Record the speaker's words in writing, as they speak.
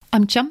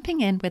I'm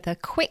jumping in with a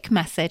quick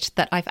message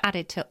that I've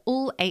added to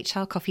all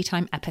HR Coffee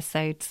Time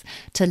episodes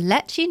to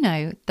let you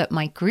know that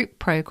my group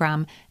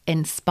program,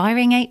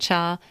 Inspiring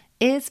HR,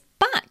 is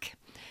back.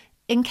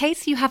 In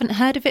case you haven't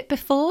heard of it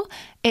before,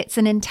 it's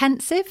an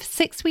intensive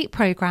 6-week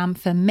program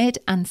for mid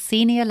and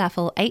senior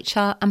level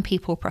HR and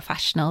people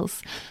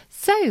professionals.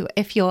 So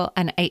if you're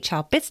an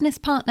HR business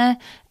partner,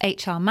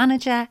 HR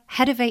manager,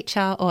 head of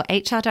HR or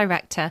HR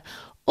director,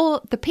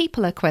 or the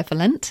people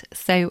equivalent,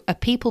 so a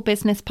people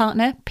business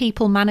partner,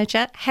 people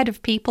manager, head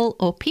of people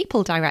or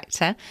people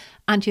director,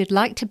 and you'd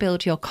like to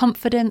build your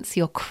confidence,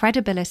 your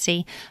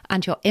credibility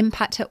and your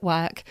impact at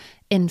work,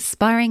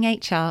 Inspiring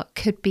HR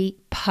could be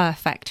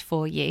perfect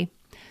for you.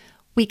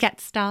 We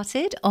get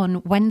started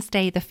on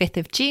Wednesday, the 5th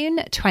of June,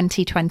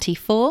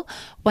 2024,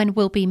 when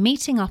we'll be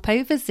meeting up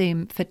over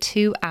Zoom for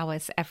 2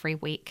 hours every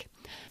week.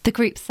 The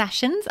group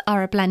sessions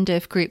are a blend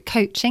of group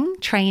coaching,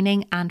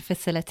 training and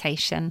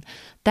facilitation.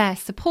 They're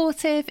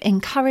supportive,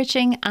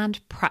 encouraging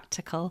and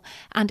practical,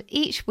 and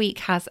each week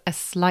has a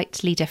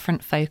slightly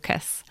different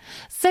focus.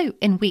 So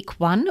in week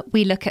 1,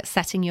 we look at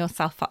setting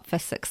yourself up for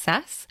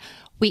success.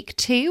 Week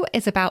 2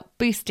 is about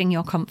boosting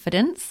your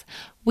confidence.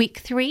 Week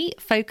 3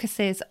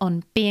 focuses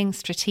on being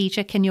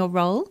strategic in your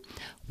role.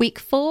 Week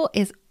 4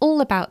 is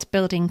all about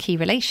building key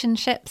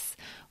relationships.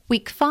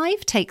 Week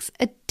 5 takes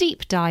a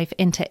deep dive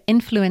into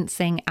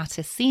influencing at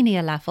a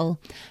senior level,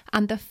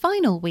 and the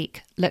final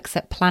week looks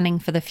at planning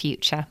for the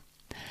future.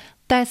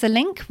 There's a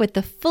link with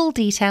the full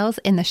details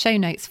in the show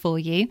notes for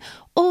you,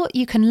 or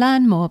you can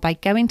learn more by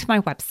going to my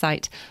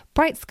website,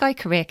 Bright Sky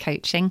Career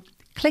Coaching,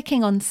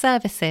 clicking on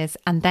Services,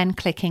 and then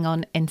clicking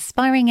on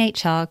Inspiring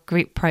HR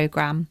Group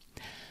Programme.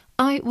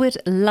 I would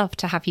love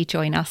to have you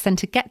join us and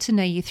to get to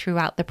know you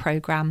throughout the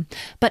programme.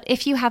 But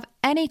if you have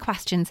any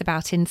questions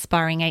about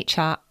Inspiring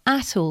HR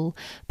at all,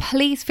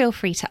 please feel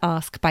free to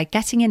ask by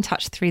getting in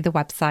touch through the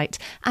website,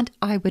 and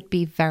I would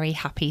be very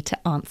happy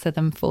to answer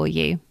them for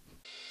you.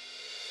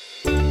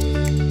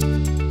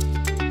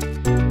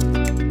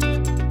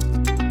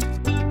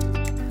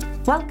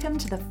 Welcome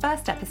to the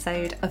first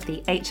episode of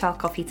the HR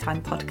Coffee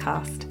Time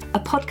podcast, a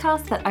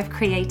podcast that I've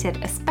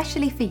created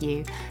especially for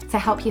you to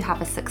help you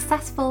have a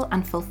successful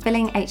and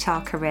fulfilling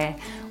HR career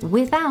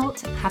without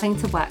having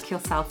to work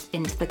yourself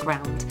into the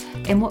ground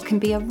in what can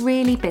be a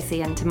really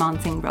busy and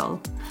demanding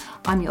role.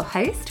 I'm your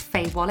host,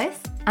 Faye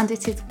Wallace, and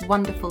it is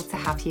wonderful to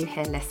have you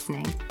here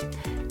listening.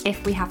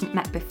 If we haven't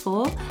met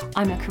before,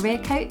 I'm a career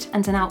coach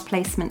and an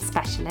outplacement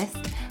specialist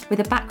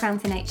with a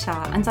background in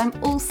HR, and I'm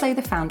also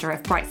the founder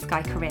of Bright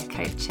Sky Career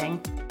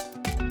Coaching.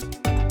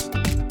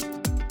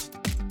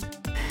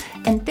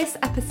 In this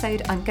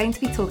episode, I'm going to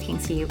be talking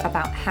to you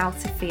about how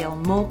to feel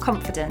more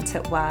confident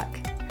at work.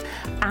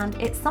 And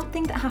it's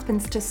something that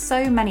happens to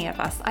so many of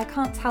us. I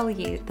can't tell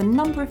you the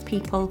number of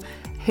people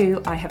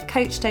who I have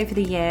coached over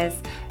the years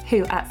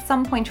who at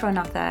some point or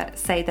another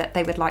say that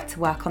they would like to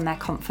work on their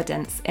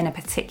confidence in a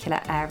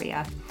particular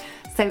area.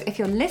 So if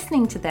you're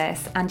listening to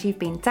this and you've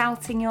been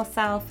doubting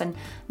yourself and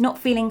not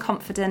feeling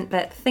confident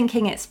but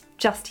thinking it's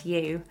just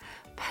you,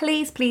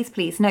 please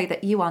know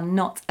that you are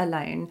not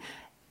alone.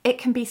 It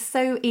can be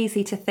so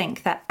easy to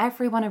think that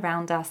everyone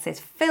around us is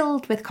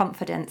filled with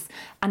confidence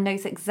and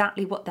knows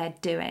exactly what they're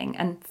doing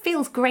and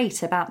feels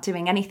great about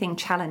doing anything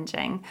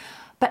challenging.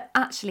 But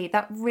actually,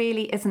 that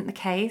really isn't the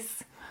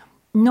case.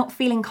 Not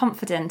feeling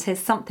confident is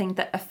something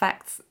that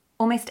affects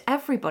almost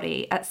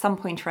everybody at some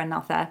point or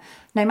another,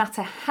 no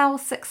matter how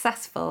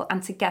successful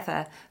and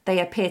together they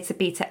appear to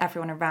be to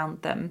everyone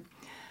around them.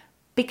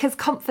 Because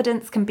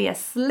confidence can be a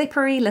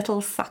slippery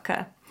little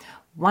sucker.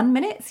 1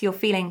 minute, you're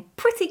feeling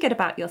pretty good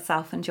about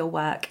yourself and your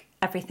work.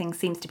 Everything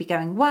seems to be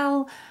going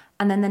well.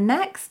 And then the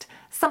next,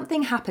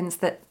 something happens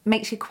that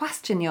makes you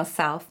question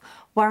yourself,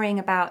 worrying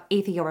about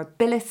either your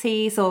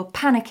abilities or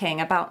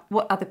panicking about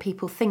what other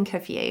people think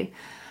of you.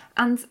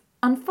 And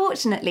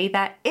unfortunately,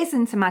 there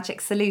isn't a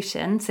magic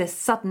solution to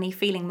suddenly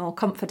feeling more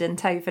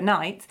confident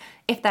overnight.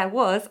 If there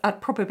was,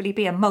 I'd probably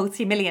be a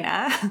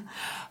multi-millionaire.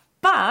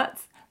 But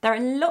there are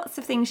lots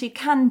of things you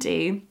can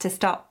do to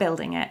start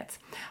building it.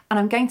 And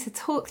I'm going to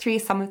talk through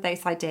some of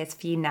those ideas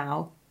for you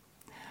now.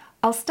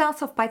 I'll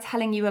start off by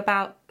telling you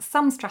about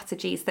some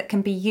strategies that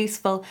can be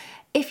useful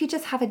if you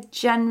just have a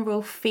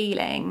general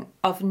feeling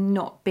of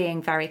not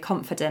being very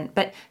confident,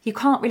 but you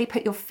can't really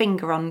put your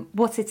finger on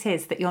what it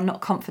is that you're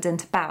not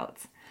confident about.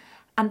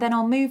 And then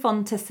I'll move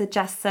on to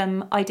suggest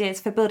some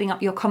ideas for building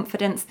up your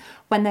confidence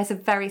when there's a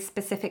very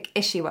specific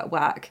issue at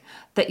work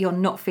that you're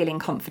not feeling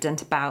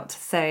confident about.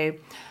 So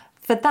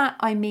for that,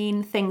 I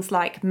mean things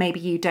like maybe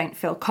you don't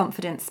feel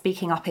confident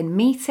speaking up in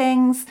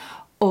meetings,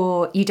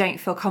 or you don't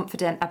feel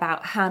confident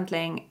about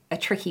handling a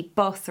tricky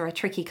boss or a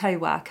tricky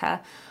co-worker,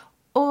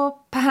 or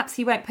perhaps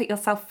you won't put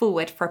yourself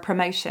forward for a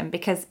promotion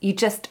because you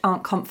just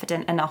aren't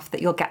confident enough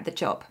that you'll get the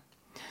job.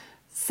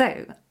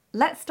 So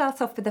let's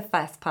start off with the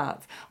first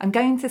part. I'm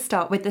going to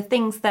start with the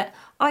things that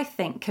I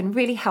think can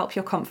really help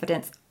your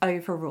confidence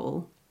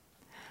overall.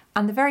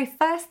 And the very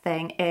first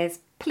thing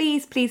is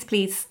please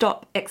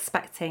stop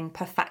expecting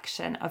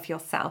perfection of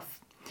yourself.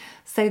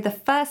 So the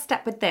first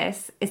step with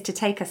this is to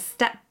take a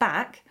step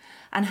back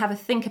and have a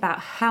think about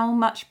how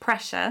much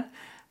pressure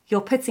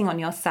you're putting on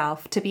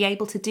yourself to be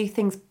able to do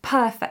things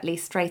perfectly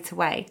straight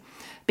away,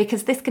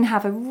 because this can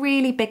have a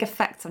really big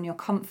effect on your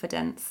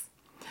confidence.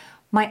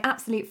 My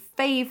absolute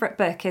favourite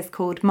book is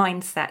called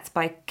Mindset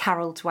by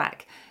Carol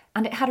Dweck,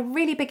 and it had a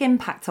really big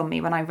impact on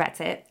me when I read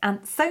it,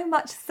 and so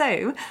much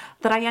so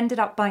that I ended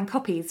up buying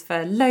copies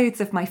for loads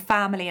of my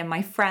family and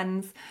my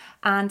friends,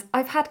 and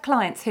I've had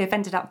clients who have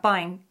ended up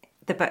buying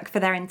the book for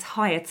their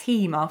entire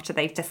team after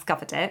they've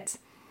discovered it.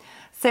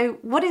 So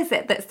what is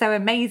it that's so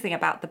amazing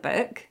about the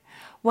book?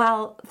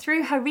 Well,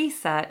 through her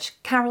research,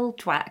 Carol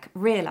Dweck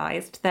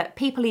realised that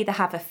people either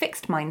have a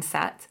fixed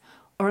mindset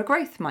or a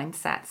growth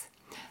mindset.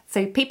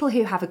 So people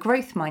who have a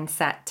growth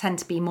mindset tend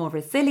to be more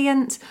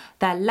resilient,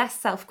 they're less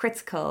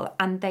self-critical,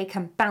 and they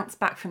can bounce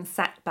back from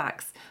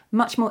setbacks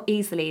much more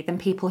easily than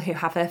people who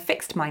have a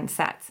fixed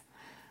mindset.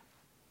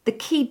 The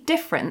key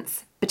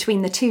difference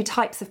between the two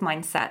types of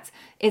mindset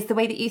is the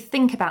way that you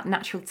think about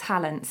natural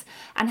talent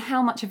and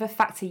how much of a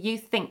factor you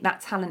think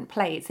that talent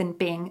plays in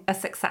being a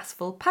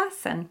successful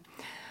person.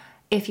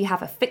 If you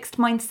have a fixed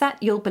mindset,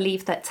 you'll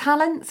believe that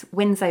talent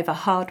wins over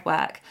hard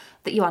work,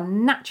 that you are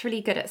naturally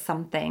good at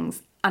some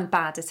things and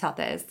bad at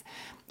others.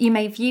 You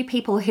may view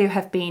people who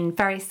have been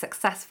very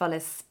successful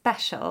as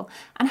special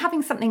and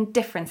having something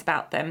different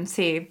about them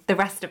to the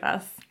rest of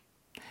us.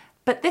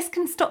 But this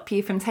can stop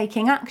you from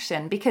taking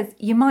action because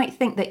you might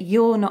think that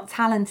you're not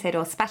talented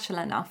or special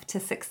enough to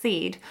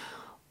succeed,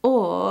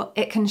 or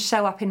it can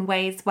show up in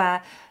ways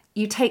where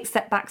you take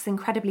setbacks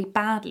incredibly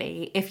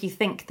badly if you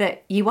think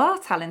that you are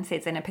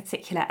talented in a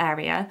particular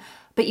area,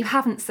 but you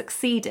haven't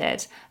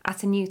succeeded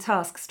at a new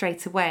task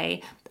straight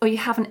away, or you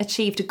haven't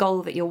achieved a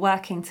goal that you're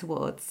working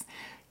towards.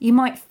 You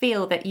might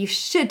feel that you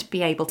should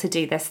be able to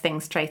do this thing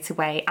straight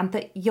away and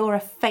that you're a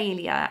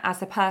failure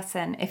as a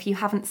person if you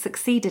haven't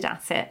succeeded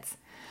at it.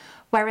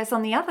 Whereas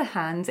on the other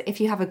hand, if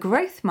you have a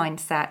growth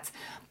mindset,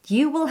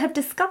 you will have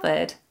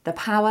discovered the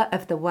power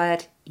of the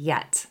word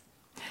yet.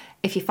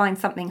 If you find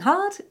something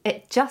hard,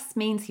 it just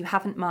means you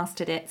haven't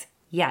mastered it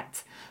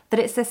yet. That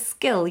it's a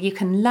skill you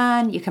can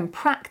learn, you can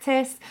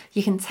practice,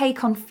 you can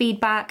take on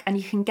feedback, and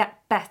you can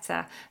get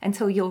better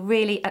until you're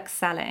really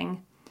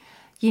excelling.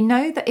 You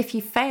know that if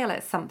you fail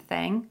at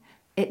something,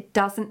 it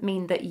doesn't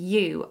mean that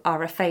you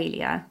are a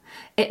failure.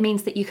 It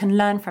means that you can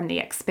learn from the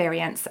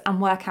experience and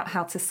work out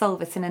how to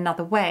solve it in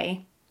another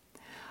way.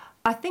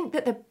 I think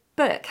that the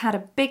book had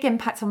a big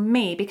impact on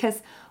me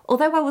because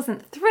although I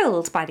wasn't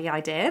thrilled by the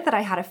idea that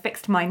I had a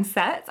fixed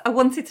mindset, I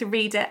wanted to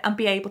read it and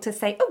be able to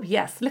say, oh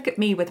yes, look at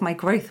me with my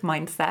growth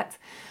mindset.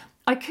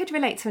 I could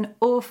relate to an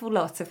awful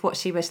lot of what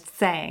she was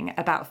saying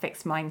about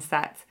fixed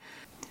mindset.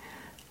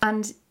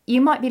 And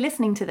you might be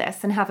listening to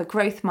this and have a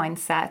growth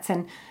mindset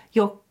and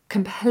you're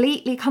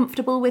completely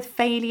comfortable with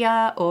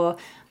failure, or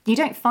you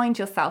don't find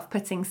yourself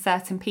putting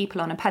certain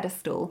people on a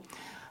pedestal.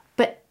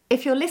 But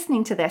if you're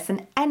listening to this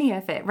and any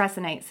of it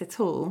resonates at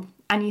all,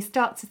 and you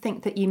start to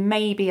think that you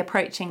may be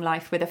approaching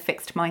life with a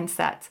fixed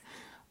mindset,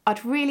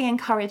 I'd really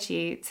encourage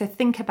you to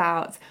think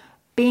about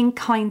being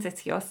kinder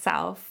to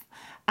yourself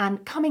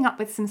and coming up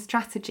with some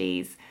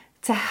strategies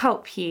to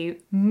help you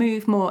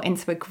move more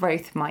into a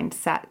growth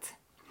mindset.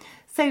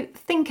 So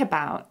think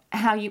about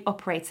how you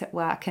operate at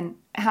work and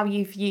how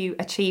you view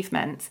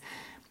achievement.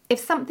 If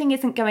something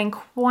isn't going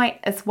quite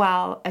as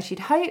well as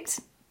you'd hoped,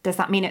 does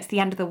that mean it's the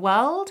end of the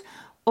world?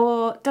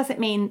 Or does it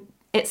mean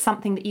it's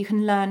something that you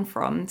can learn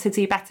from to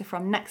do better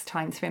from next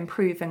time to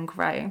improve and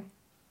grow?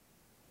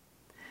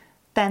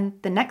 Then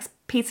the next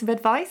piece of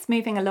advice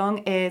moving along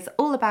is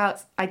all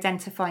about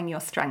identifying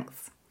your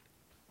strengths.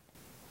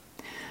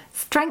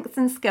 Strengths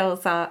and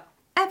skills are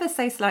ever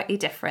so slightly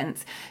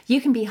different.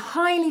 You can be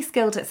highly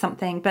skilled at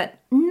something but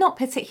not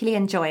particularly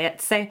enjoy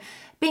it. So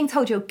being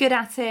told you're good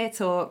at it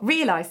or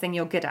realising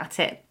you're good at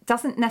it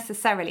doesn't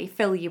necessarily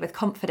fill you with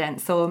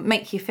confidence or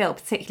make you feel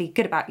particularly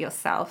good about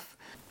yourself.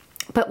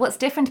 But what's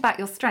different about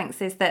your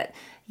strengths is that,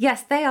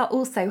 yes, they are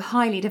also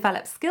highly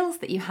developed skills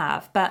that you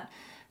have, but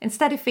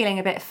instead of feeling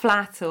a bit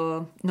flat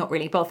or not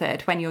really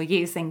bothered when you're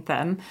using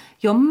them,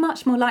 you're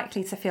much more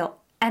likely to feel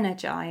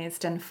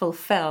energised and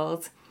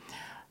fulfilled.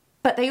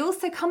 But they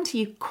also come to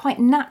you quite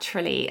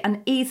naturally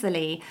and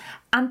easily.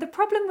 And the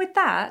problem with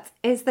that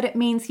is that it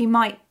means you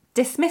might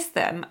dismiss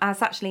them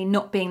as actually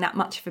not being that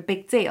much of a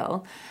big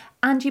deal.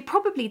 And you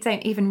probably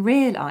don't even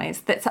realise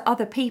that to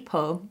other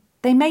people,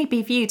 they may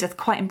be viewed as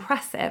quite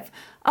impressive.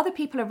 Other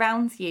people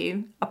around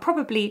you are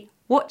probably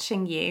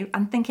watching you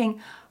and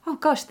thinking, oh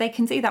gosh, they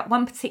can do that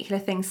one particular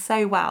thing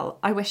so well.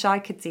 I wish I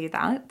could do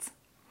that.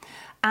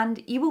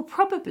 And you will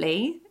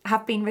probably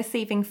have been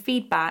receiving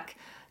feedback,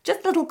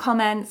 just little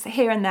comments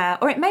here and there,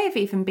 or it may have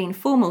even been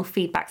formal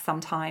feedback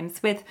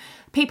sometimes with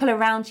people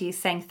around you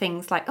saying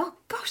things like, oh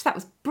gosh, that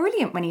was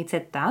brilliant when you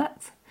did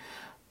that.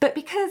 But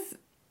because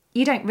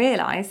you don't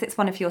realise it's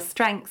one of your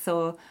strengths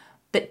or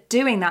that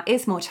doing that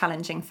is more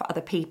challenging for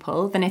other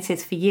people than it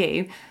is for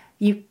you,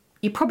 you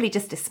probably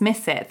just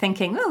dismiss it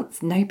thinking, well,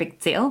 it's no big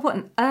deal. What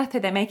on earth are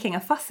they making a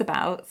fuss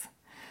about?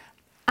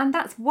 And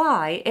that's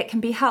why it can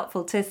be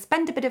helpful to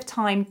spend a bit of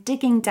time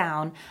digging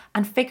down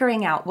and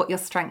figuring out what your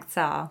strengths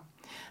are.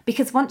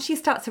 Because once you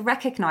start to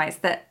recognize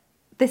that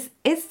this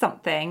is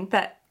something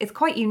that is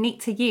quite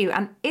unique to you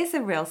and is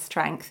a real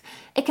strength,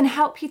 it can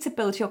help you to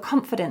build your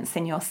confidence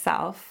in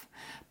yourself,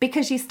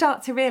 because you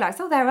start to realize,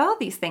 oh, there are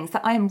these things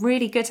that I am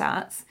really good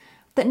at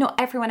that not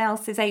everyone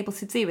else is able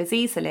to do as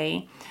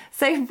easily.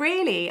 So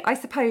really, I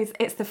suppose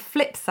it's the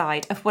flip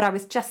side of what I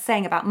was just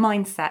saying about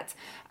mindset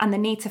and the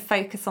need to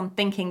focus on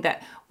thinking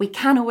that we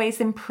can always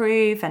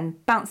improve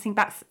and bouncing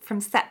back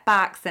from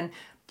setbacks, and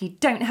you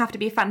don't have to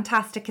be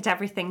fantastic at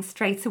everything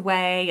straight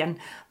away, and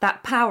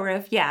that power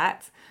of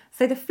yet.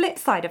 So the flip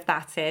side of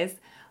that is,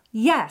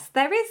 yes,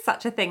 there is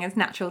such a thing as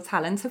natural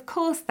talent. Of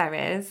course there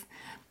is.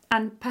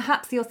 And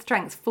perhaps your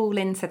strengths fall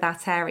into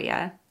that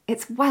area.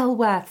 It's well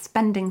worth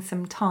spending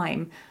some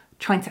time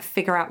trying to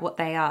figure out what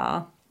they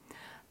are.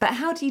 But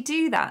how do you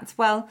do that?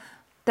 Well,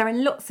 there are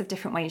lots of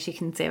different ways you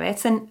can do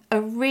it. And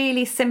a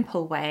really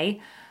simple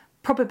way,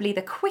 probably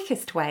the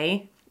quickest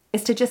way,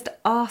 is to just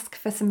ask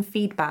for some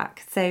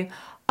feedback. So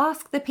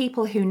ask the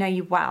people who know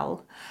you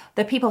well,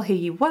 the people who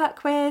you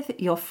work with,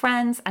 your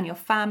friends and your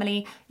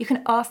family. You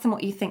can ask them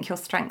what you think your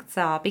strengths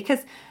are,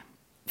 because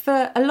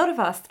for a lot of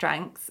our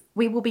strengths,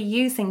 we will be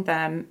using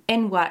them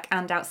in work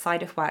and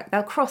outside of work.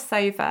 They'll cross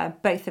over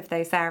both of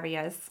those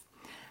areas.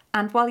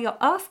 And while you're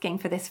asking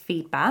for this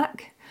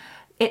feedback,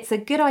 it's a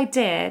good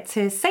idea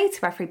to say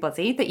to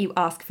everybody that you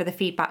ask for the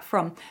feedback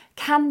from,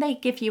 can they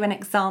give you an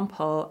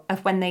example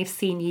of when they've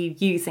seen you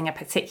using a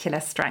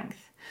particular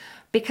strength?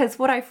 Because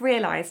what I've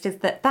realised is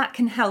that that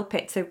can help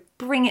it to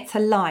bring it to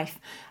life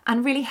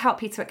and really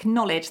help you to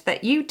acknowledge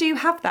that you do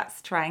have that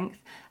strength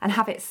and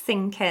have it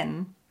sink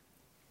in.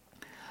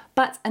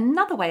 But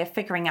another way of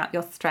figuring out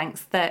your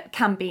strengths that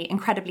can be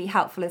incredibly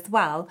helpful as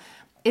well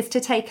is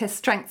to take a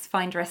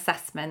StrengthsFinder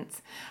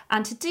assessment.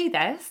 And to do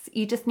this,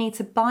 you just need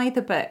to buy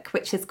the book,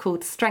 which is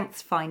called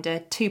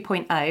StrengthsFinder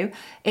 2.0.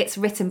 It's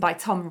written by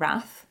Tom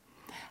Rath.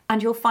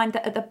 And you'll find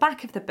that at the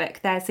back of the book,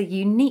 there's a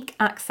unique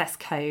access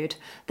code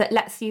that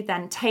lets you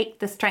then take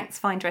the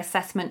StrengthsFinder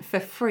assessment for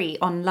free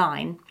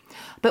online.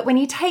 But when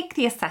you take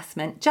the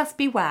assessment, just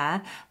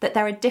beware that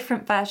there are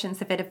different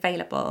versions of it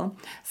available.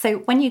 So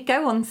when you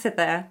go onto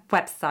the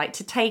website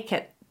to take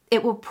it,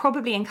 it will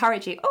probably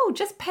encourage you, oh,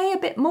 just pay a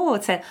bit more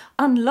to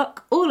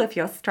unlock all of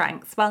your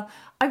strengths. Well,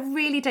 I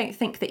really don't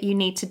think that you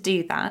need to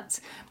do that.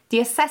 The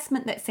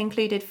assessment that's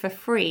included for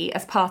free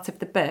as part of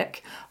the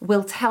book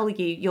will tell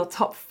you your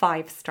top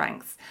 5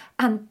 strengths.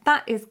 And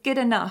that is good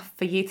enough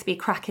for you to be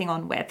cracking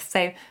on with.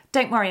 So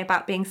don't worry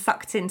about being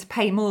sucked in to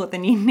pay more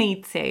than you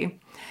need to.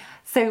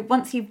 So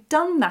once you've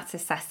done that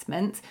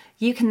assessment,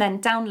 you can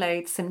then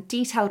download some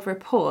detailed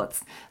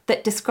reports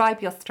that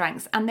describe your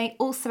strengths, and they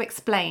also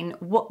explain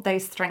what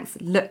those strengths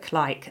look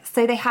like.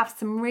 So they have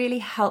some really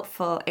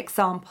helpful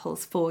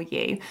examples for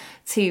you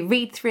to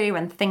read through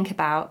and think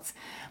about,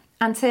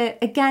 and to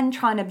again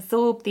try and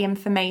absorb the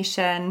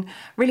information,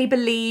 really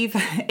believe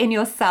in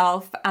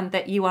yourself and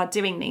that you are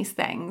doing these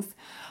things.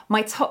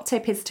 My top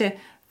tip is to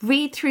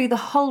read through the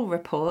whole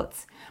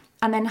report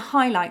and then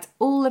highlight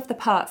all of the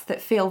parts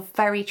that feel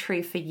very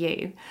true for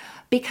you.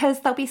 Because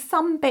there'll be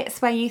some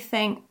bits where you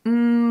think,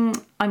 I'm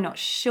not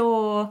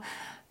sure,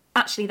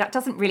 actually that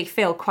doesn't really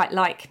feel quite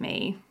like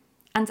me.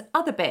 And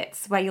other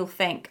bits where you'll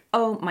think,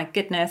 oh my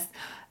goodness,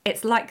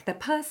 it's like the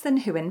person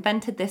who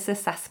invented this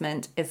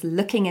assessment is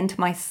looking into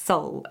my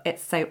soul.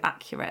 It's so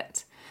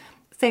accurate.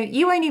 So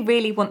you only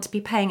really want to be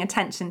paying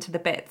attention to the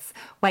bits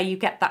where you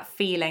get that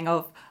feeling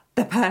of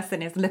the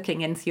person is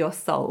looking into your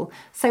soul.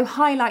 So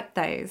highlight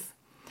those.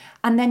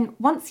 And then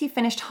once you've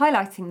finished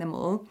highlighting them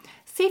all,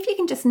 see if you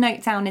can just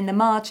note down in the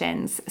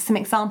margins some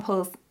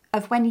examples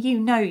of when you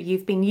know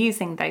you've been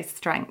using those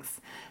strengths.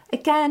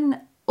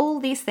 Again, all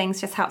these things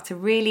just help to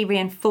really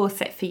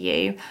reinforce it for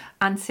you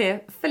and to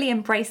fully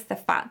embrace the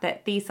fact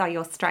that these are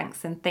your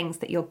strengths and things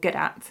that you're good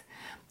at.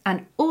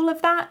 And all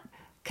of that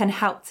can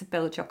help to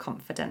build your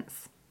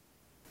confidence.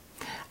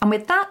 And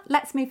with that,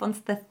 let's move on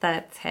to the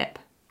third tip.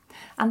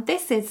 And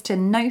this is to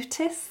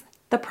notice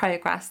the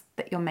progress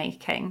that you're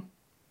making.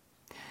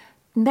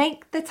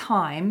 Make the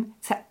time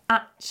to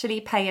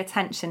actually pay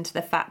attention to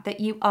the fact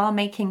that you are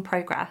making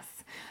progress.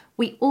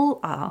 We all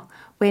are.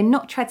 We're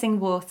not treading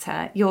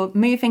water. You're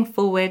moving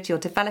forward, you're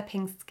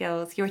developing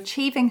skills, you're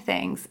achieving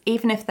things,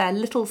 even if they're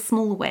little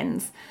small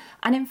wins.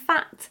 And in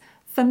fact,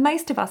 for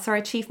most of us, our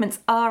achievements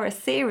are a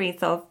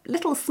series of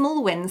little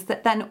small wins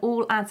that then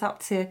all add up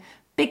to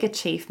big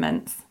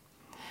achievements.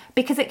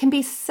 Because it can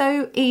be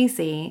so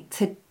easy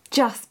to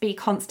just be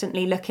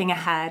constantly looking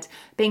ahead,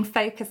 being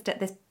focused at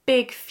this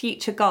big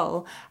future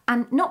goal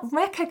and not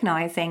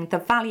recognising the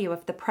value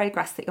of the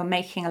progress that you're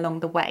making along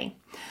the way.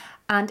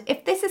 And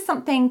if this is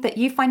something that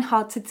you find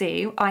hard to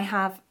do, I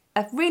have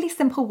a really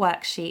simple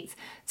worksheet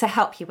to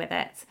help you with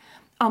it.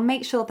 I'll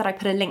make sure that I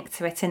put a link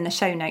to it in the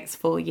show notes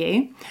for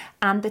you.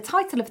 And the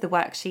title of the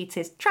worksheet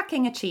is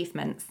Tracking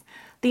Achievements.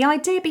 The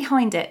idea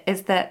behind it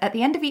is that at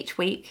the end of each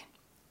week,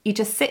 you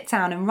just sit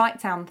down and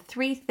write down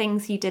 3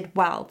 things you did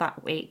well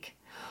that week,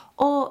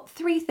 or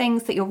 3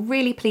 things that you're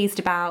really pleased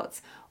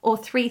about, or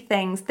 3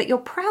 things that you're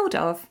proud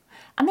of.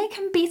 And they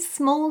can be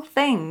small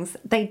things.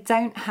 They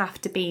don't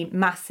have to be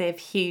massive,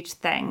 huge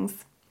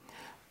things.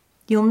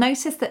 You'll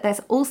notice that there's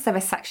also a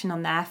section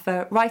on there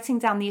for writing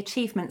down the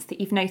achievements that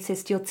you've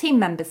noticed your team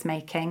members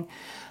making.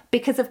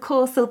 Because of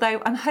course,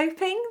 although I'm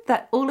hoping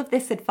that all of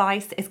this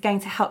advice is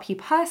going to help you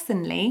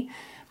personally,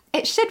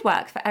 it should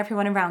work for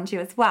everyone around you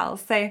as well.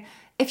 So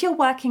if you're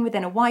working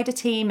within a wider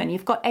team and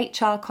you've got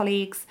HR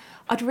colleagues,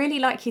 I'd really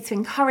like you to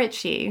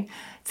encourage you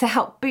to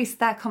help boost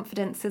their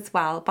confidence as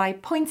well by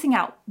pointing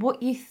out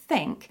what you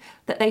think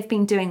that they've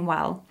been doing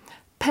well,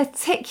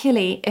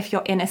 particularly if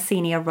you're in a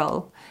senior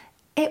role.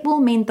 It will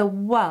mean the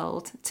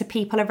world to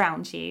people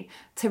around you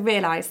to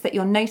realise that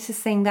you're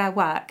noticing their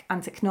work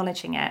and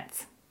acknowledging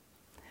it.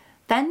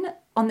 Then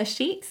on the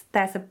sheet,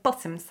 there's a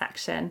bottom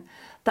section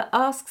that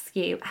asks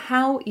you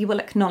how you will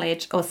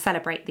acknowledge or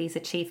celebrate these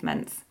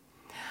achievements.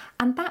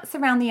 And that's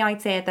around the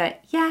idea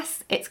that,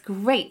 yes, it's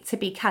great to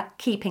be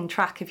keeping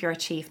track of your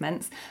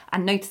achievements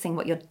and noticing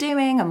what you're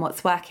doing and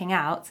what's working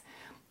out.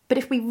 But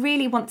if we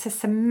really want to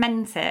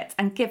cement it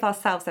and give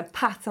ourselves a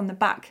pat on the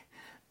back,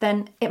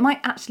 then it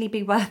might actually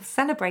be worth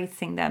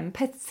celebrating them,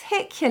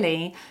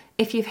 particularly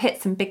if you've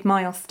hit some big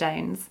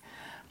milestones.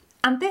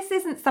 And this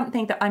isn't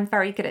something that I'm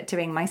very good at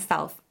doing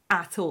myself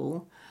at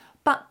all.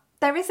 But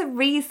there is a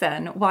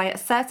reason why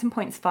at certain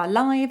points of our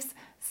lives,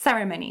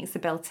 ceremonies are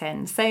built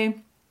in. So,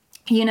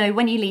 you know,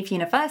 when you leave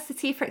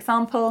university, for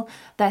example,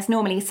 there's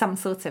normally some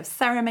sort of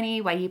ceremony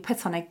where you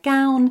put on a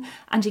gown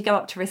and you go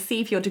up to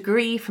receive your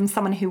degree from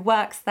someone who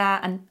works there,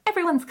 and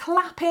everyone's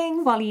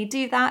clapping while you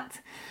do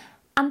that.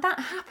 And that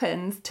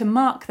happens to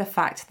mark the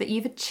fact that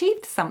you've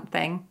achieved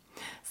something.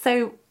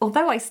 So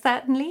although I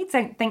certainly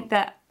don't think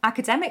that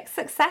academic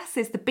success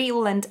is the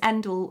be-all and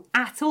end-all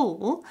at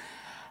all,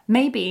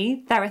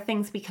 maybe there are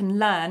things we can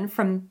learn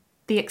from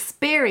the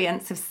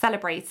experience of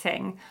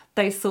celebrating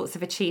those sorts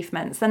of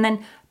achievements and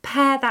then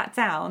pare that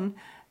down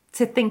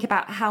to think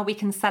about how we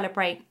can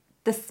celebrate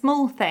the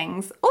small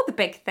things or the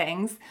big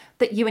things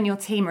that you and your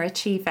team are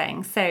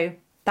achieving. So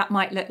that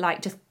might look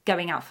like just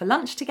going out for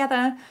lunch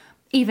together,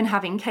 even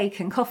having cake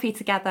and coffee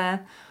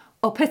together,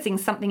 or putting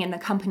something in the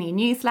company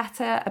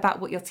newsletter about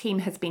what your team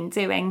has been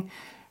doing.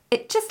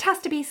 It just has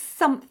to be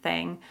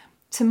something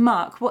to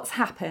mark what's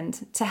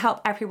happened to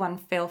help everyone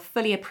feel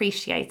fully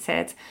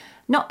appreciated.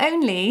 Not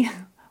only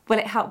will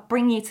it help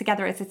bring you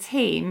together as a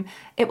team,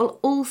 it will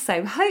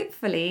also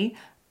hopefully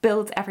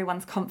build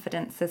everyone's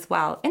confidence as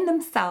well in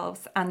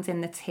themselves and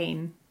in the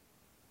team.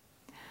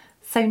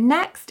 So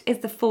next is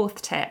the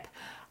fourth tip,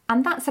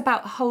 and that's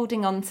about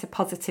holding on to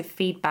positive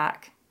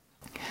feedback.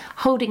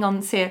 Holding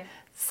on to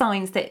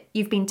signs that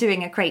you've been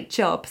doing a great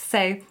job.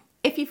 So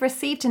if you've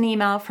received an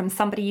email from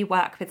somebody you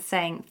work with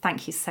saying,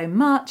 "Thank you so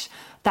much,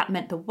 that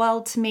meant the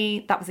world to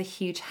me, that was a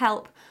huge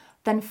help,"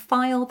 then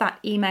file that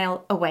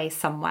email away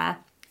somewhere.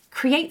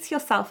 Create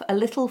yourself a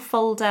little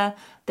folder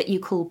that you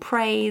call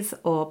praise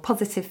or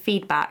positive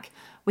feedback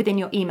within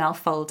your email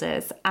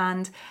folders.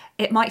 And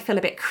it might feel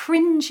a bit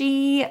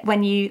cringy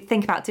when you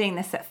think about doing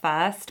this at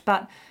first,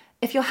 but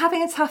if you're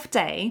having a tough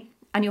day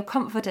and your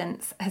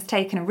confidence has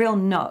taken a real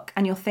knock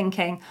and you're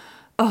thinking,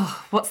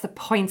 "Oh, what's the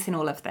point in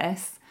all of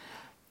this?"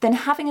 then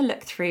having a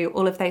look through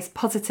all of those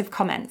positive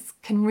comments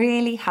can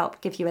really help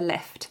give you a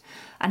lift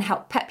and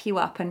help pep you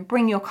up and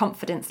bring your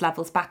confidence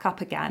levels back up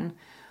again,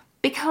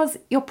 because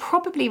you're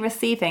probably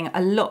receiving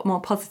a lot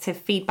more positive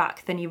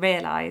feedback than you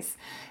realise.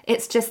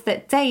 It's just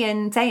that day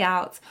in, day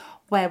out,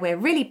 where we're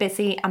really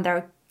busy and there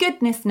are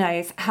goodness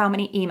knows how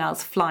many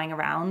emails flying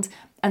around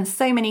and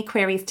so many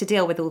queries to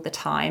deal with all the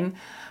time,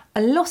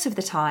 a lot of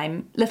the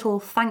time, little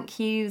thank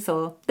yous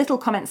or little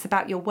comments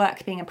about your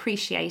work being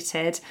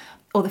appreciated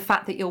or the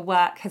fact that your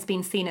work has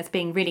been seen as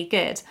being really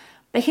good,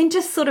 they can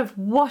just sort of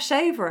wash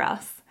over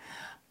us.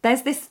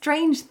 There's this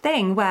strange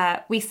thing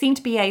where we seem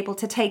to be able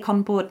to take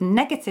on board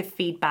negative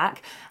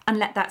feedback and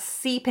let that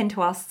seep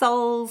into our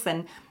souls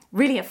and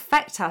really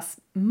affect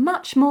us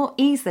much more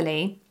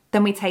easily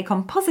than we take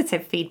on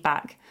positive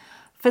feedback.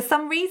 For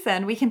some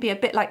reason, we can be a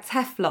bit like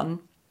Teflon.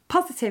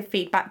 Positive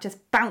feedback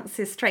just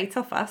bounces straight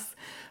off us,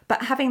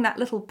 but having that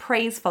little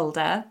praise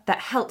folder that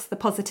helps the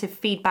positive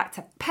feedback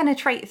to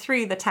penetrate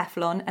through the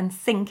Teflon and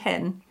sink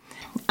in.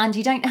 And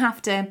you don't have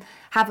to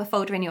have a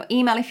folder in your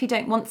email if you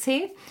don't want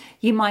to.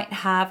 You might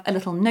have a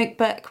little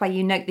notebook where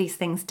you note these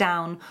things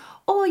down,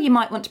 or you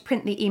might want to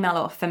print the email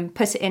off and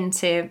put it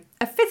into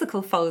a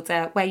physical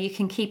folder where you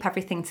can keep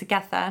everything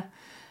together.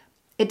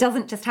 It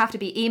doesn't just have to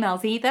be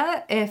emails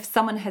either. If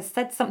someone has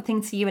said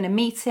something to you in a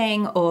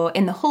meeting or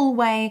in the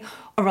hallway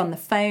or on the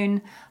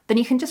phone, then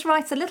you can just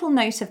write a little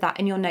note of that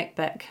in your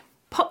notebook.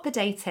 Pop the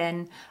date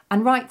in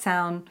and write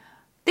down,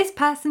 "This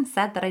person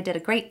said that I did a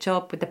great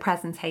job with the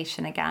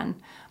presentation again,"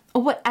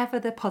 or whatever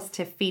the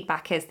positive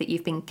feedback is that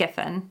you've been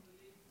given.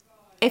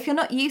 If you're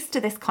not used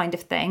to this kind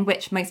of thing,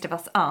 which most of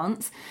us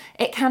aren't,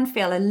 it can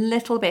feel a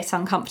little bit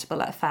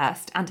uncomfortable at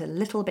first and a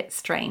little bit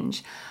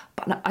strange,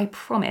 but I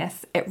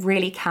promise it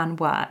really can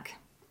work.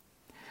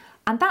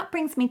 And that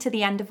brings me to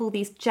the end of all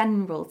these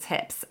general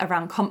tips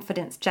around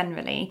confidence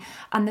generally,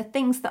 and the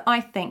things that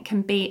I think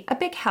can be a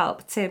big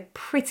help to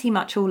pretty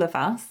much all of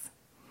us.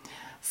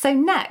 So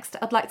next,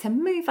 I'd like to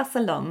move us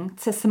along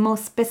to some more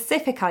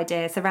specific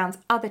ideas around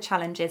other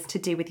challenges to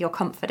do with your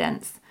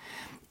confidence.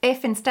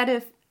 If instead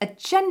of a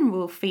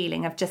general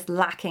feeling of just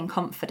lacking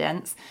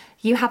confidence,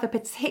 you have a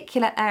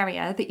particular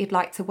area that you'd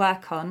like to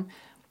work on,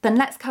 then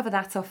let's cover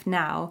that off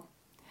now.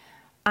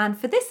 And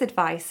for this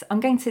advice, I'm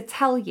going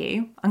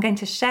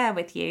to share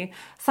with you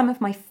some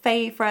of my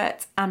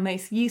favourite and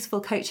most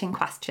useful coaching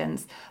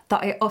questions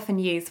that I often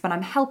use when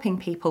I'm helping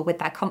people with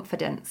their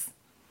confidence.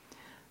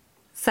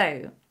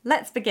 So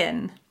let's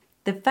begin.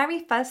 The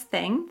very first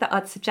thing that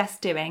I'd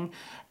suggest doing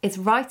is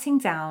writing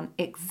down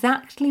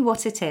exactly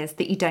what it is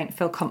that you don't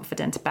feel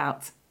confident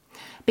about.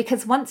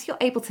 Because once you're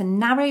able to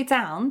narrow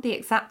down the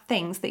exact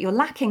things that you're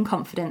lacking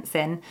confidence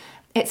in,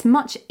 it's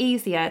much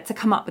easier to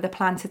come up with a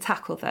plan to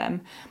tackle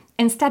them,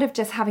 instead of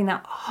just having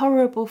that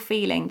horrible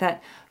feeling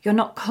that you're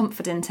not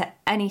confident at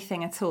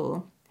anything at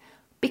all.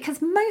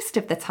 Because most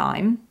of the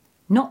time,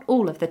 not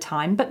all of the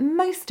time, but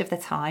most of the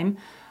time,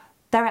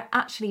 there are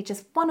actually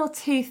just one or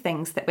two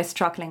things that we're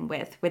struggling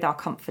with our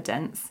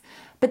confidence,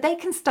 but they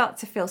can start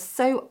to feel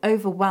so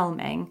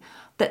overwhelming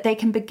that they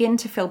can begin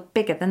to feel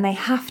bigger than they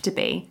have to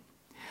be.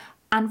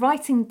 And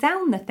writing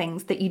down the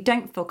things that you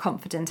don't feel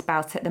confident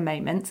about at the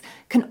moment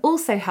can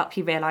also help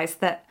you realise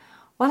that,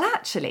 well,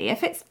 actually,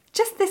 if it's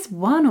just this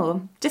one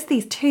or just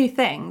these two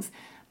things,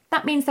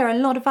 that means there are a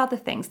lot of other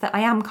things that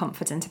I am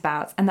confident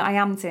about and that I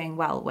am doing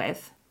well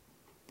with.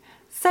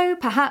 So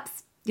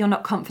perhaps you're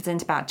not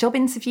confident about job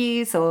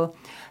interviews, or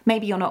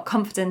maybe you're not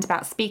confident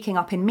about speaking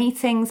up in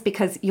meetings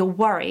because you're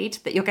worried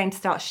that you're going to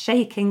start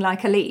shaking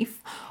like a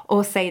leaf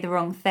or say the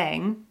wrong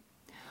thing.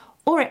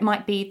 Or it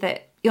might be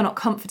that you're not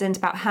confident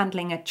about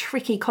handling a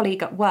tricky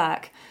colleague at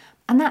work,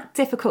 and that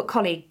difficult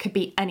colleague could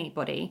be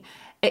anybody.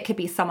 It could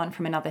be someone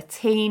from another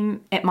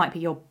team, it might be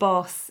your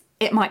boss,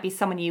 it might be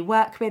someone you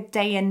work with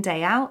day in,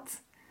 day out.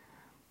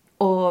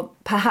 Or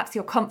perhaps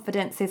your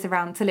confidence is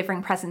around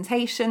delivering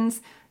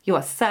presentations. You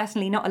are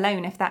certainly not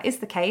alone if that is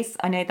the case.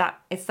 I know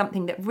that is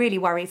something that really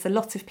worries a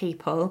lot of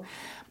people,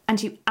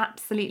 and you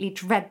absolutely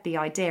dread the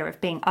idea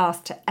of being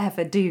asked to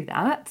ever do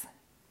that.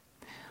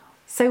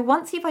 So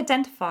once you've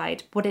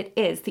identified what it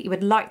is that you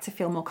would like to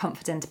feel more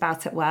confident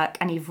about at work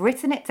and you've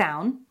written it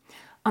down,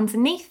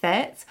 underneath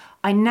it,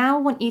 I now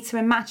want you to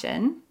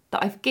imagine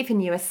that I've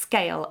given you a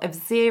scale of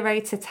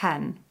 0 to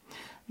 10.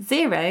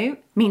 0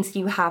 means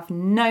you have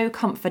no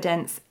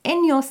confidence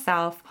in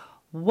yourself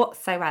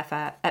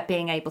whatsoever at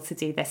being able to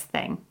do this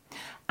thing.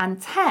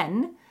 And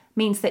 10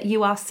 means that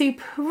you are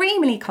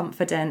supremely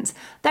confident.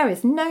 There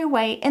is no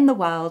way in the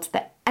world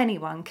that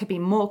anyone could be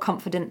more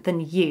confident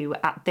than you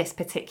at this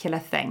particular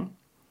thing.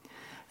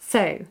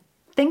 So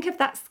think of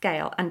that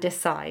scale and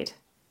decide,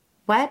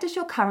 where does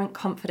your current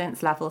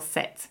confidence level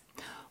sit?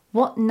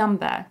 What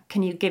number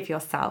can you give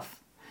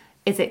yourself?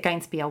 Is it going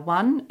to be a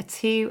 1, a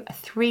 2, a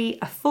 3,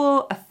 a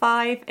 4, a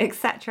 5,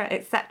 etc.,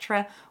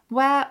 etc.?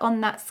 Where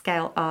on that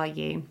scale are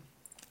you?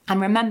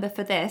 And remember,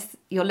 for this,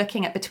 you're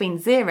looking at between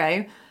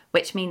 0,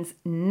 which means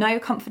no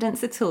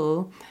confidence at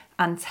all,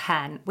 and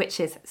 10, which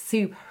is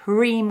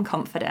supreme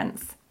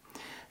confidence.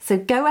 So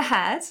go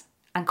ahead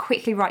and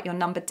quickly write your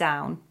number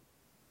down.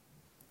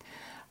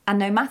 And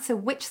no matter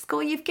which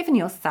score you've given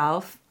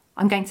yourself,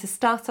 I'm going to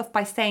start off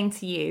by saying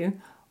to you,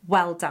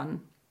 well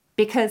done.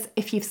 Because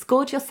if you've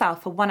scored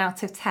yourself a 1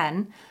 out of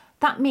 10,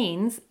 that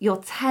means you're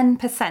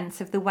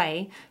 10% of the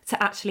way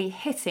to actually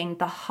hitting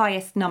the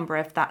highest number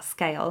of that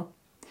scale.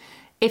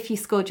 If you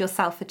scored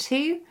yourself a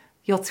 2,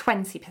 you're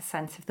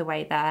 20% of the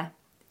way there.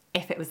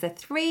 If it was a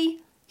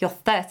 3, you're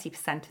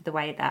 30% of the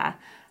way there.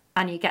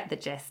 And you get the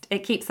gist. It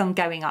keeps on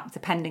going up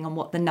depending on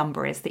what the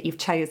number is that you've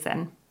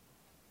chosen.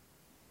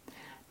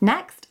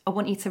 Next, I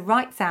want you to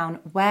write down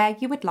where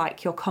you would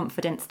like your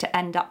confidence to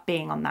end up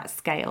being on that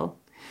scale.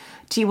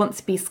 Do you want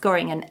to be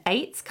scoring an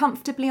 8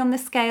 comfortably on the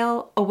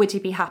scale, or would you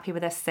be happy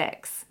with a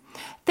 6?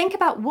 Think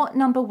about what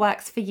number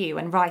works for you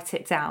and write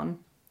it down.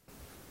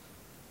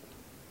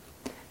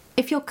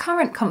 If your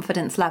current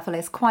confidence level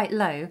is quite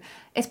low,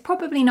 it's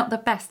probably not the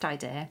best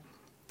idea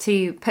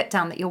to put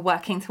down that you're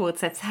working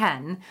towards a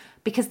 10,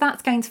 because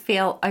that's going to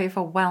feel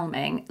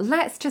overwhelming.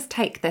 Let's just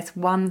take this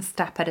one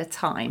step at a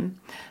time.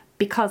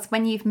 Because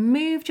when you've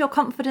moved your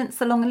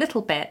confidence along a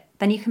little bit,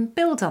 then you can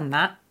build on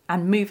that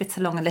and move it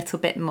along a little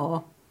bit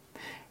more.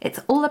 It's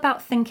all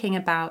about thinking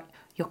about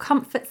your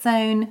comfort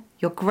zone,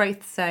 your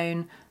growth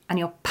zone, and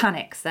your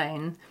panic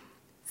zone.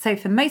 So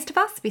for most of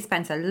us, we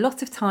spend a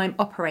lot of time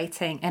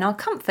operating in our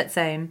comfort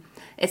zone.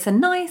 It's a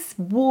nice,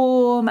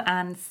 warm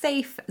and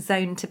safe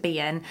zone to be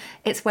in.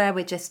 It's where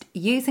we're just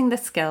using the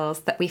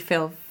skills that we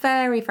feel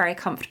very, very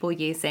comfortable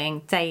using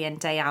day in,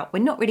 day out.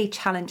 We're not really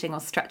challenging or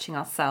stretching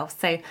ourselves.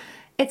 So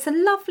it's a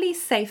lovely,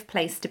 safe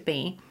place to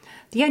be.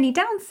 The only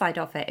downside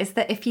of it is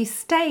that if you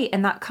stay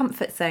in that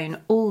comfort zone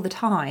all the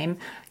time,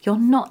 you're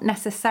not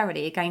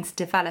necessarily going to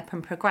develop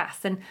and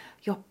progress, and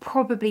you're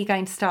probably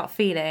going to start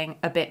feeling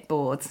a bit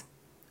bored.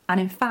 And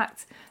in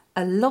fact,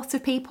 a lot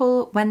of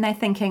people, when they're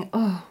thinking,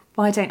 oh,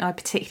 why don't I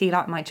particularly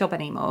like my job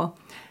anymore?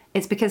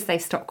 It's because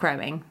they've stopped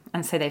growing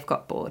and so they've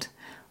got bored.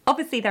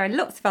 Obviously, there are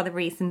lots of other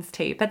reasons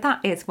too, but that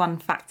is one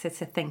factor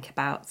to think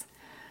about.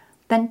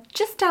 Then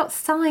just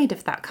outside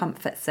of that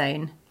comfort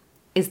zone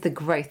is the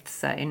growth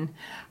zone.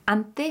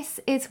 And this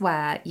is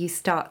where you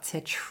start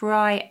to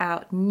try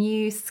out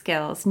new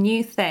skills,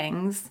 new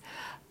things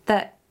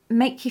that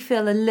make you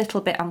feel a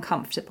little bit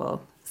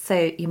uncomfortable.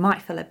 So you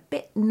might feel a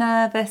bit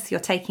nervous, you're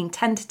taking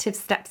tentative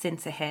steps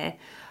into here,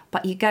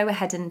 but you go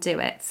ahead and do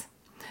it.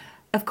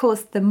 Of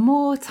course, the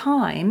more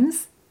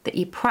times that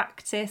you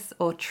practice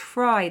or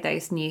try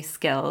those new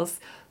skills,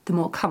 the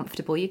more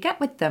comfortable you get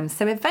with them.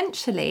 So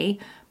eventually,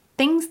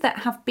 things that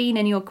have been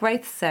in your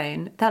growth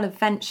zone, they'll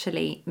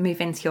eventually move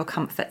into your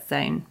comfort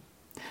zone.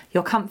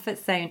 Your comfort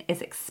zone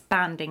is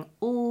expanding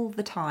all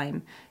the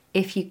time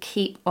if you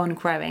keep on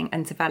growing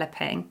and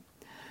developing.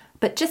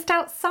 But just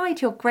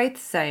outside your growth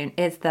zone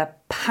is the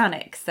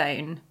panic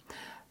zone.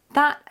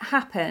 That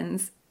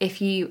happens if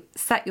you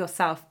set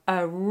yourself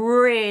a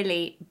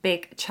really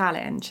big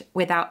challenge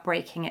without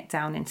breaking it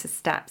down into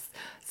steps.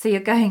 So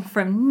you're going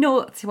from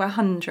 0 to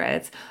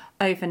 100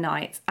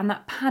 overnight, and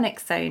that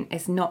panic zone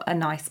is not a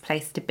nice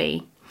place to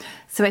be.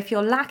 So if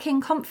you're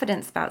lacking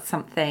confidence about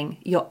something,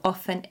 you're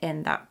often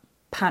in that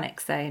panic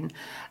zone.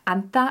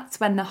 And that's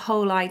when the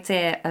whole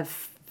idea of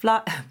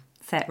fight,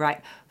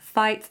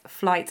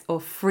 flight, or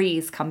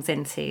freeze comes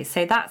into.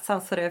 So that's our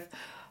sort of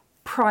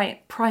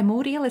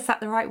primordial, is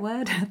that the right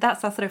word?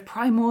 That's our sort of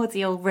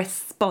primordial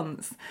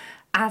response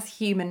as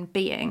human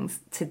beings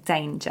to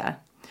danger.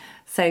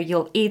 So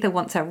you'll either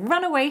want to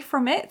run away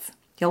from it,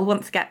 you'll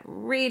want to get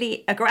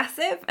really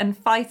aggressive and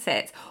fight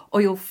it,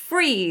 or you'll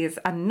freeze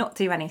and not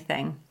do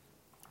anything.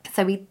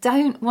 So we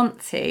don't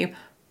want to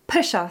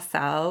push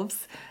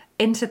ourselves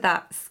into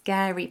that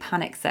scary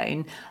panic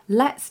zone.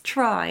 Let's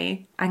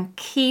try and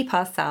keep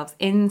ourselves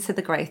into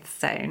the growth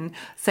zone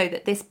so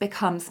that this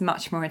becomes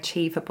much more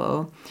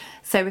achievable.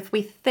 So if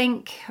we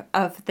think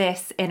of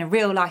this in a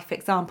real life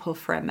example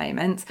for a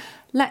moment,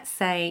 let's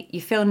say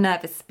you feel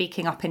nervous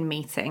speaking up in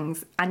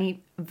meetings and you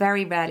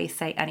very rarely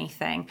say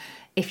anything.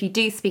 If you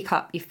do speak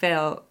up, you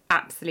feel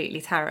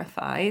absolutely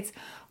terrified.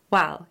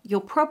 Well,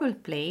 you'll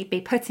probably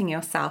be putting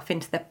yourself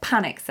into the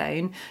panic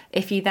zone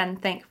if you then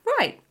think,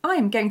 right,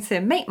 I'm going to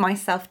make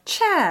myself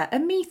chair a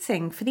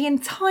meeting for the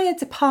entire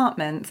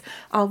department.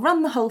 I'll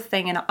run the whole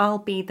thing and I'll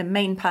be the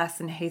main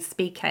person who's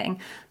speaking.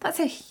 That's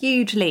a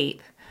huge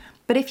leap.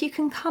 But if you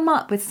can come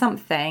up with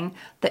something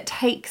that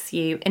takes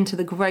you into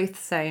the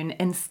growth zone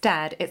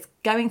instead, it's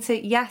going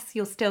to, yes,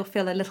 you'll still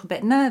feel a little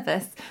bit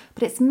nervous,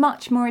 but it's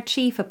much more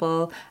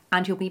achievable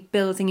and you'll be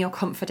building your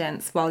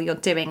confidence while you're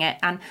doing it.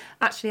 And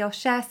actually, I'll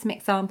share some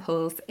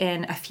examples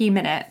in a few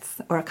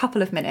minutes or a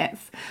couple of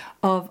minutes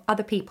of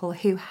other people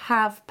who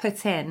have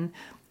put in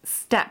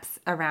steps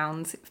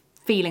around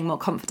feeling more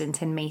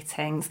confident in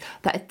meetings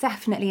that are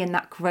definitely in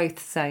that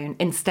growth zone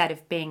instead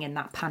of being in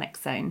that panic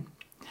zone.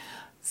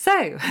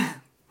 So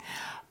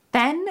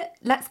then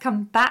let's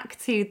come back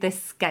to this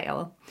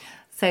scale.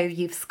 So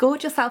you've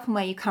scored yourself on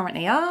where you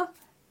currently are,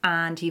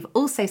 and you've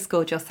also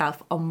scored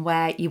yourself on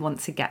where you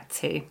want to get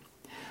to.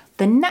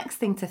 The next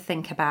thing to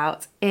think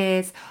about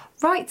is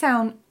write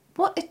down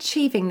what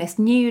achieving this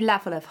new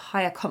level of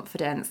higher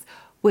confidence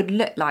would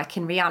look like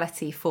in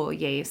reality for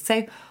you.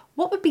 So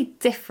what would be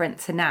different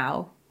to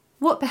now?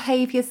 What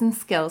behaviours and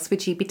skills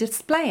would you be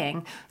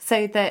displaying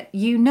so that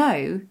you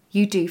know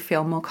you do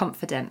feel more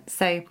confident?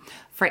 So,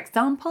 for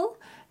example,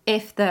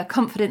 if the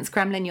confidence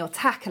gremlin you're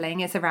tackling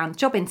is around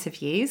job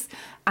interviews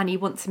and you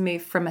want to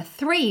move from a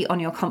 3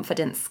 on your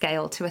confidence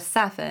scale to a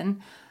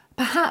 7,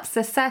 perhaps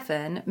a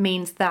 7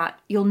 means that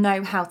you'll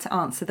know how to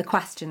answer the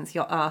questions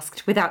you're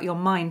asked without your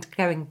mind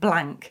going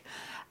blank.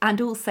 And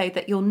also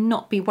that you'll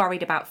not be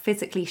worried about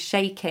physically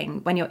shaking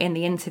when you're in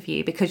the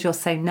interview because you're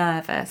so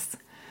nervous.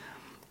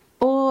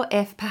 Or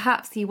if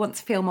perhaps you want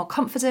to feel more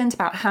confident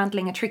about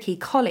handling a tricky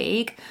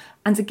colleague,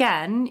 and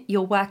again,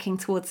 you're working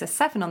towards a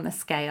 7 on the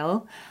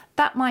scale,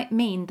 that might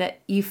mean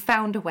that you've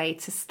found a way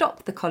to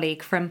stop the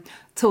colleague from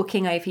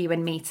talking over you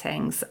in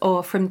meetings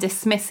or from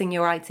dismissing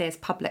your ideas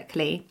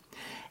publicly.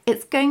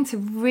 It's going to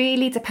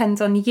really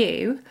depend on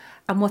you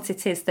and what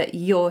it is that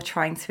you're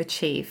trying to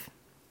achieve.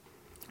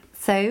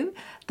 So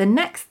the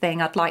next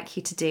thing I'd like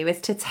you to do is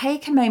to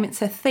take a moment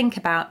to think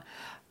about,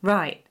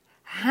 right,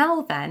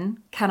 how then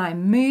can I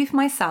move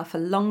myself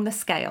along the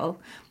scale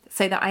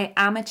so that I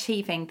am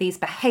achieving these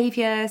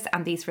behaviours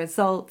and these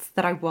results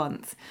that I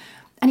want?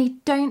 And you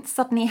don't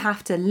suddenly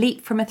have to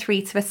leap from a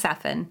 3 to a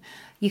 7.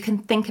 You can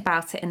think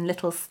about it in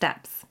little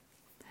steps.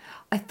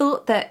 I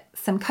thought that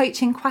some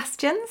coaching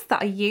questions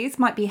that I use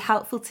might be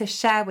helpful to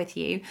share with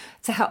you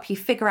to help you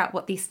figure out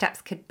what these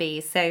steps could be.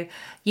 So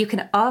you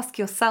can ask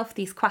yourself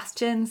these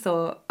questions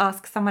or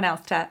ask someone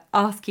else to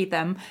ask you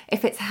them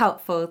if it's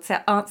helpful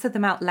to answer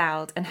them out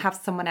loud and have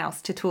someone else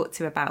to talk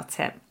to about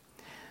it.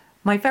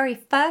 My very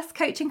first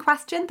coaching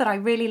question that I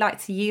really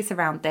like to use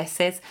around this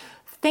is,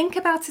 think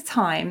about a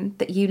time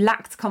that you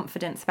lacked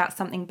confidence about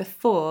something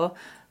before,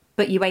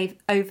 but you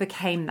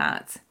overcame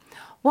that.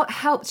 What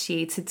helped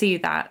you to do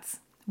that?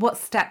 What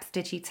steps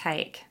did you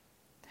take?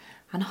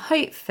 And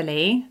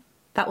hopefully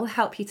that will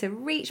help you to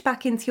reach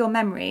back into your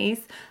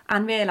memories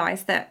and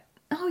realise that,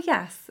 oh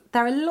yes,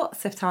 there are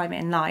lots of time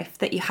in life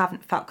that you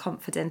haven't felt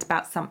confident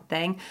about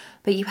something,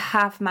 but you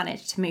have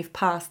managed to move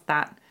past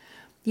that.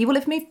 You will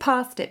have moved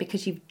past it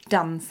because you've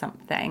done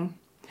something.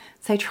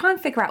 So try and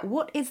figure out,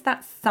 what is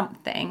that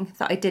something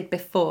that I did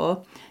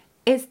before?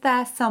 Is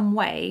there some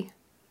way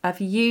of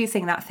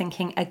using that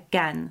thinking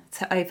again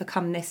to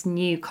overcome this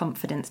new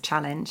confidence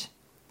challenge?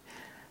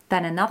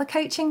 Then another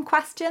coaching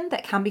question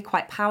that can be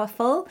quite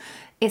powerful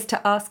is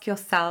to ask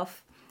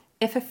yourself,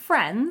 if a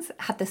friend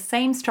had the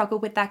same struggle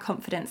with their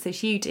confidence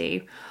as you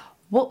do,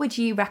 what would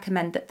you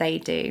recommend that they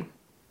do?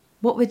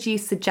 What would you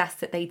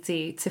suggest that they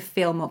do to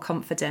feel more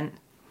confident?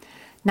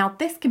 Now,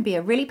 this can be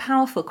a really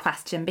powerful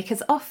question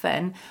because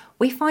often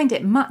we find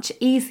it much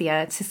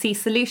easier to see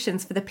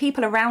solutions for the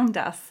people around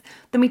us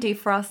than we do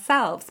for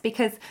ourselves,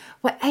 because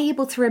we're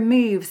able to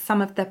remove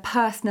some of the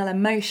personal,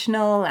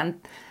 emotional,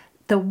 and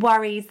the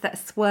worries that are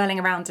swirling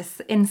around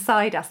us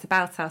inside us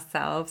about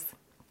ourselves.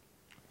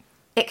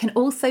 It can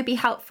also be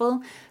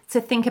helpful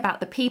to think about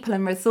the people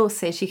and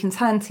resources you can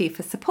turn to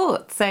for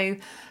support. So,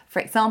 for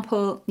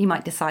example, you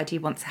might decide you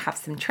want to have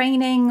some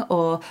training,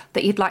 or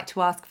that you'd like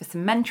to ask for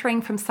some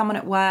mentoring from someone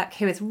at work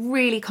who is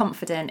really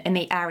confident in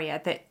the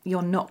area that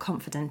you're not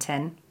confident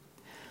in.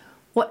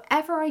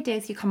 Whatever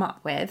ideas you come up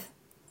with,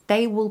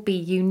 they will be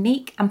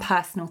unique and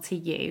personal to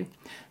you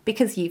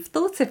because you've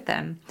thought of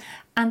them.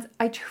 And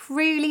I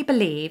truly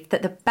believe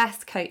that the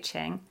best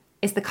coaching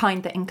is the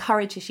kind that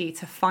encourages you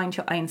to find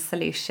your own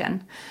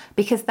solution,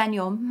 because then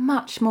you're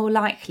much more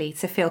likely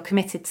to feel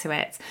committed to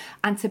it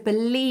and to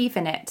believe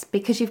in it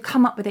because you've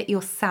come up with it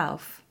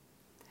yourself.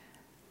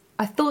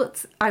 I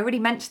already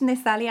mentioned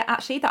this earlier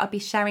actually, that I'd be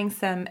sharing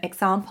some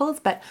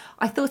examples, but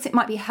I thought it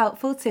might be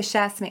helpful to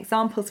share some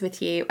examples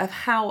with you of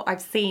how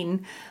I've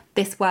seen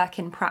this work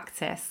in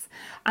practice.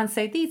 And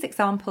so these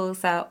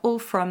examples are all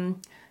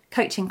from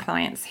coaching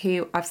clients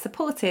who I've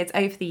supported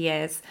over the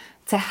years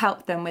to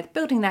help them with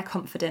building their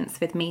confidence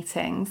with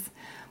meetings.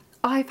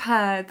 I've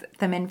heard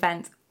them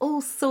invent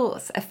all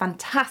sorts of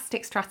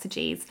fantastic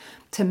strategies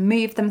to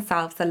move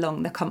themselves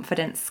along the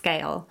confidence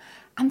scale.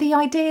 And the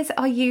ideas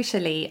are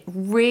usually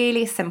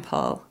really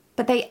simple,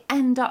 but they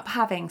end up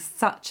having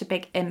such a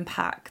big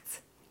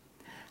impact.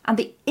 And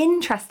the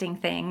interesting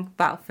thing,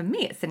 well, for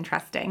me it's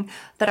interesting,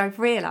 that I've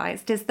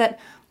realised is that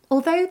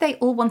although they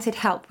all wanted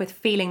help with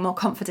feeling more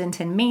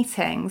confident in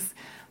meetings,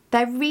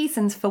 their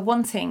reasons for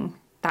wanting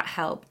that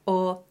help,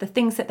 or the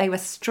things that they were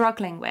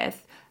struggling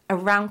with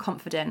around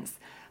confidence,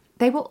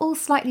 they were all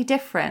slightly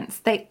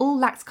different. They all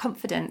lacked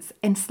confidence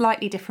in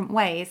slightly different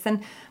ways.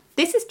 And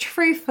this is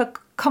true for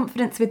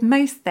confidence with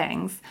most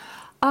things.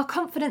 Our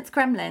confidence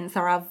gremlins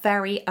are our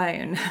very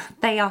own.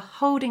 They are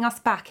holding us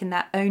back in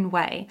their own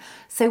way.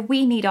 So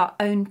we need our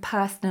own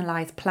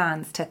personalised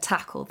plans to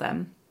tackle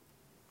them.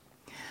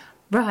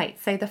 Right,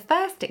 so the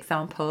first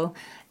example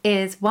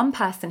is one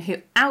person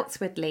who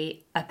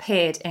outwardly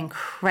appeared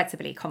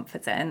incredibly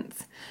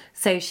confident.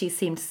 So she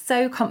seemed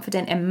so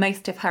confident in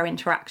most of her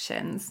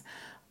interactions,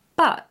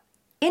 but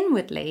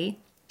inwardly,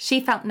 she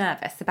felt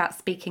nervous about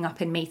speaking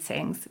up in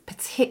meetings,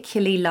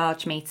 particularly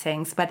large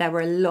meetings where there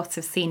were a lot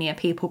of senior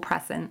people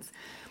present.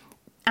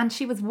 And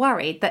she was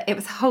worried that it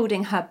was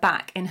holding her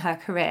back in her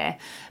career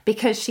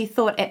because she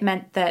thought it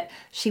meant that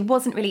she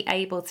wasn't really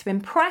able to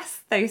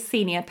impress those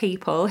senior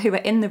people who were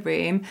in the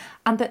room,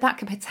 and that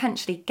could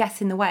potentially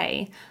get in the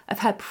way of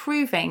her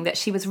proving that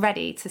she was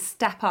ready to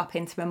step up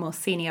into a more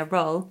senior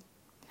role.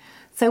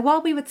 So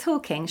while we were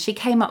talking, she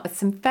came up with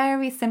some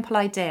very simple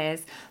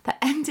ideas that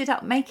ended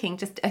up making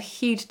just a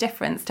huge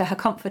difference to her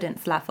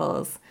confidence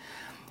levels.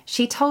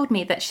 She told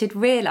me that she'd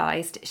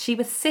realised she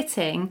was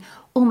sitting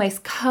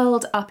almost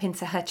curled up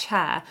into her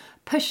chair,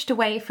 pushed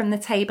away from the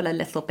table a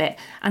little bit,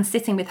 and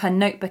sitting with her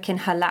notebook in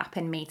her lap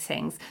in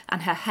meetings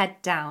and her head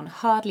down,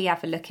 hardly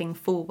ever looking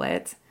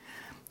forward.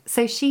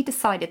 So she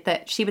decided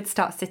that she would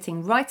start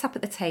sitting right up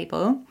at the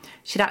table.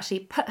 She'd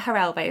actually put her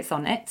elbows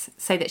on it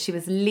so that she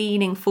was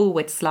leaning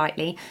forward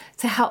slightly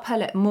to help her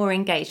look more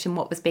engaged in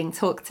what was being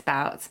talked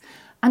about.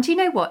 And you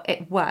know what?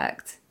 It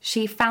worked.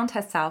 She found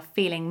herself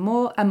feeling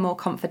more and more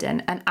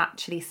confident and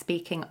actually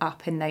speaking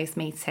up in those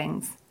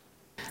meetings.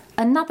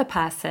 Another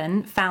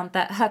person found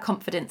that her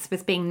confidence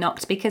was being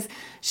knocked because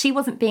she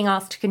wasn't being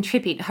asked to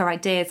contribute her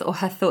ideas or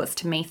her thoughts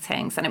to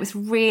meetings, and it was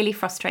really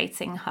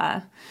frustrating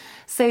her.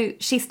 So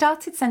she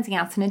started sending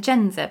out an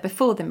agenda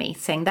before the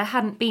meeting. There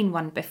hadn't been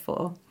one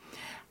before.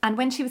 And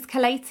when she was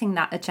collating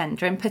that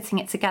agenda and putting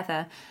it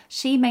together,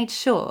 she made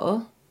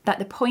sure that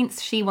the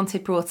points she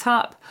wanted brought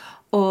up,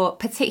 or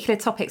particular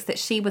topics that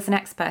she was an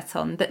expert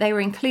on, that they were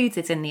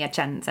included in the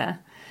agenda.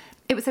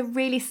 It was a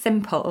really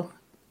simple,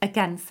 I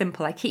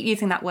keep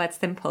using that word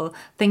simple,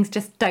 things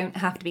just don't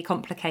have to be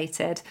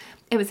complicated.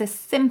 It was a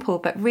simple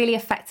but really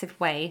effective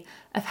way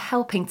of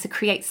helping to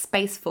create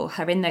space for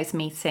her in those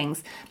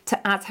meetings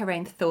to add her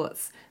own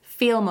thoughts,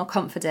 feel more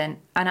confident,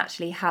 and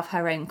actually have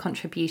her own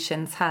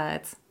contributions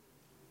heard.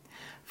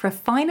 For a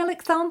final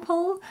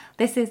example,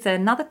 this is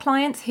another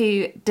client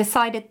who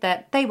decided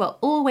that they were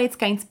always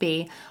going to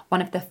be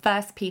one of the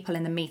first people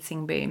in the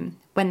meeting room,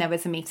 when there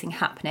was a meeting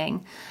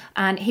happening.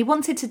 And he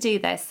wanted to do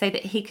this so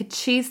that he could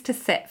choose to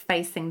sit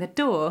facing the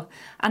door.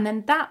 And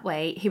then that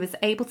way he was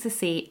able to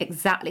see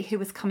exactly who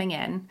was coming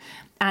in,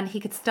 and he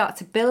could start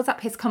to build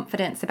up his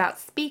confidence about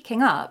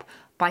speaking up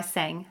by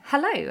saying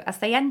hello as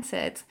they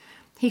entered.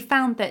 He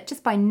found that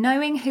just by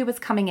knowing who was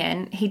coming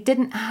in, he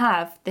didn't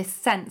have this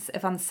sense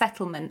of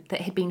unsettlement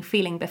that he'd been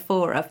feeling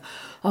before of,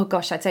 oh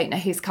gosh, I don't know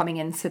who's coming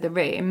into the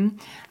room.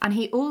 And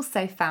he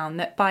also found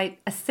that by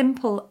a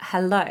simple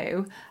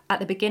hello at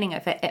the beginning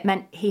of it, it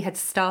meant he had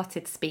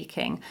started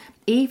speaking,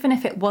 even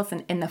if it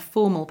wasn't in the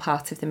formal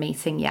part of the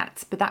meeting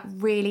yet. But that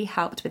really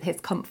helped with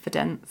his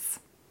confidence.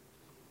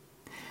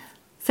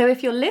 So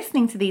if you're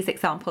listening to these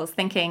examples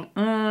thinking,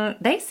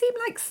 they seem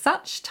like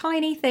such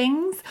tiny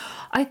things,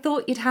 I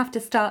thought you'd have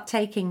to start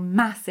taking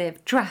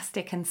massive,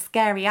 drastic and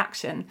scary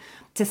action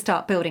to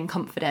start building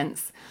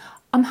confidence.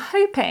 I'm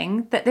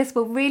hoping that this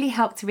will really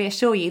help to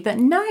reassure you that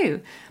no,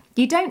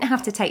 you don't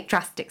have to take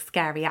drastic,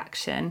 scary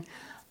action.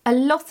 A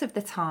lot of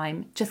the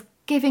time, just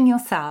giving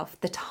yourself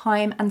the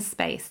time and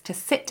space to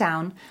sit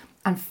down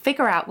and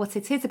figure out what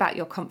it is about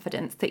your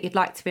confidence that you'd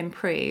like to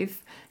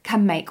improve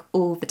can make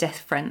all the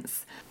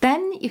difference.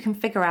 Then you can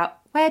figure out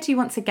where do you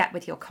want to get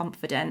with your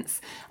confidence,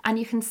 and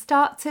you can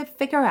start to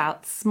figure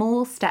out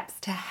small steps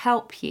to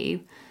help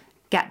you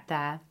get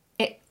there.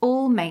 It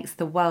all makes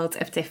the world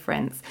of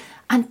difference.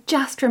 And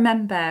just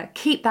remember,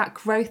 keep that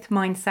growth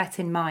mindset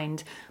in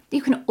mind.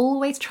 You can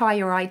always try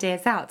your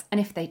ideas out, and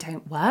if they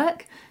don't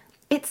work,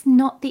 it's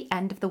not the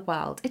end of the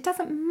world. It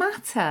doesn't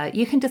matter.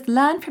 You can just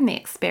learn from the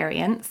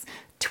experience,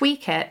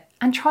 tweak it,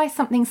 and try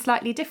something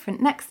slightly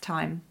different next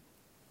time.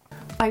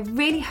 I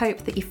really hope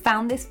that you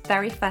found this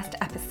very first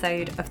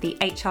episode of the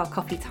HR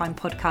Coffee Time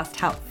podcast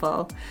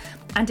helpful.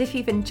 And if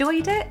you've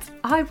enjoyed it,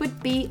 I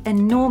would be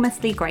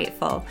enormously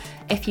grateful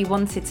if you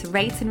wanted to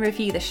rate and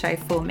review the show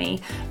for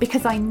me,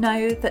 because I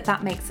know that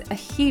that makes a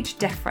huge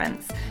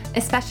difference,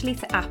 especially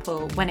to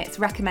Apple when it's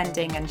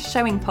recommending and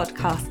showing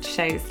podcast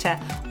shows to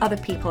other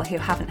people who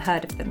haven't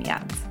heard of them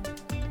yet.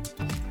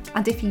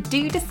 And if you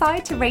do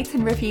decide to rate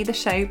and review the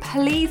show,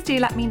 please do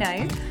let me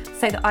know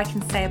so that I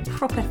can say a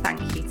proper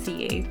thank you to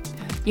you.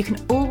 You can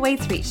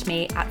always reach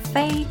me at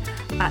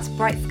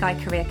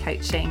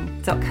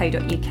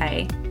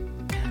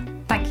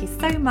faye@brightskycareercoaching.co.uk. Thank you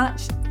so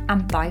much,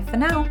 and bye for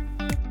now.